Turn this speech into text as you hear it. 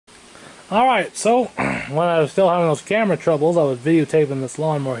Alright, so when I was still having those camera troubles, I was videotaping this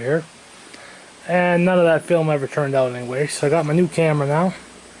lawnmower here. And none of that film ever turned out anyway, so I got my new camera now.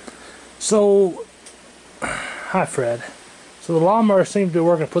 So, hi Fred. So the lawnmower seemed to be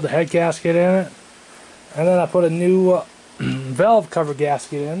working. I put the head gasket in it. And then I put a new valve cover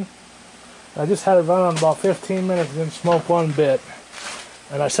gasket in. I just had it run on about 15 minutes, didn't smoke one bit.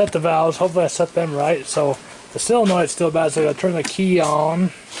 And I set the valves, hopefully I set them right. So the solenoid's still bad, so I gotta turn the key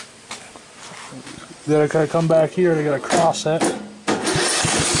on. Then I gotta come back here to get a cross set.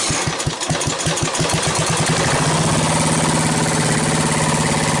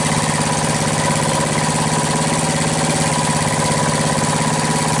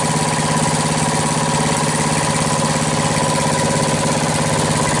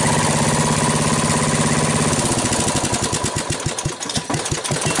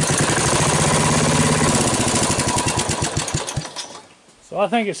 So I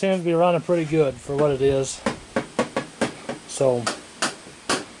think it seems to be running pretty good for what it is. So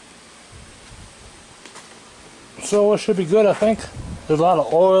it should be good, I think. There's a lot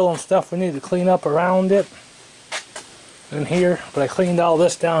of oil and stuff we need to clean up around it in here, but I cleaned all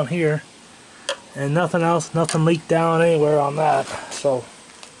this down here and nothing else, nothing leaked down anywhere on that. So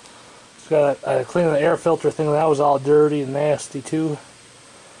I cleaned the air filter thing, that was all dirty and nasty too.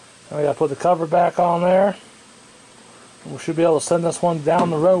 And I gotta put the cover back on there. We should be able to send this one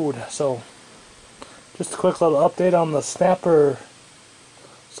down the road. So just a quick little update on the snapper.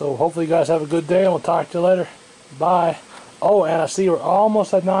 So hopefully you guys have a good day, and we'll talk to you later. Bye. Oh, and I see we're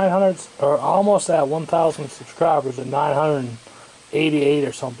almost at 900, or almost at 1,000 subscribers, at 988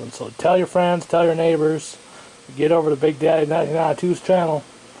 or something. So tell your friends, tell your neighbors, get over to Big Daddy 1992's channel.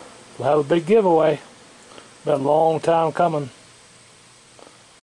 We'll have a big giveaway. Been a long time coming.